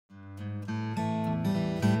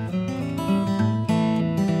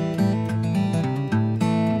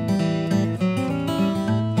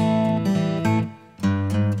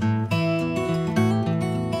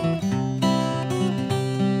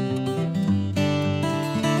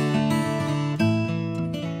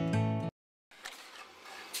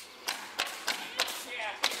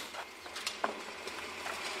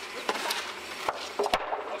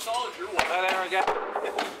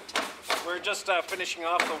just finishing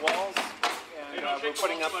off the walls, and we're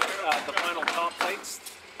putting up the final top plates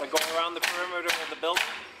that go around the perimeter of the building.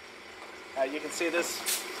 You can see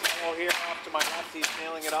this wall here off to my left. He's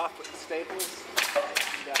nailing it off with the staples.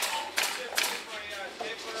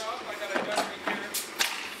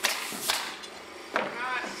 And,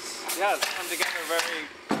 yeah, it's come together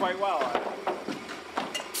quite well.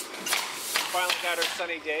 Finally got our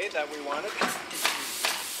sunny day that we wanted.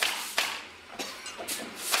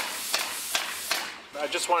 I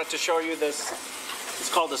just wanted to show you this. It's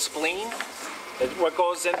called a spleen. It's what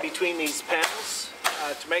goes in between these panels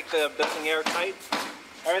to make the building airtight.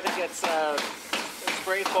 Everything gets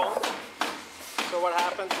spray foam. So what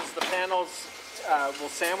happens is the panels will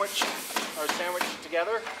sandwich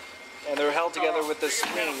together, and they're held together with this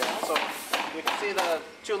spleen. So you can see the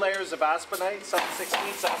 2 layers of aspenite,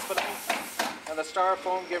 7/16 aspenite, and the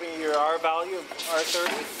styrofoam giving you your R value of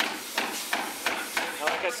R30. Now,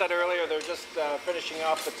 like I said earlier, they're just finishing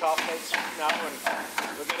off the top plates now,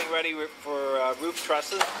 and we're getting ready for roof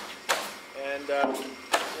trusses. And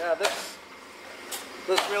yeah, this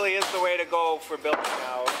really is the way to go for building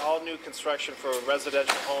now. All new construction for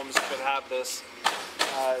residential homes should have this.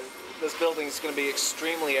 This building is going to be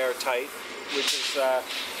extremely airtight, which is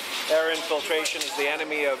air infiltration is the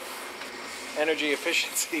enemy of energy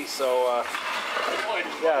efficiency. So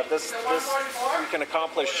yeah, this you can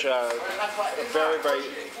accomplish a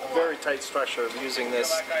very tight structure using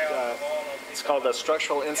this. It's called a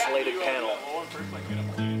structural insulated panel.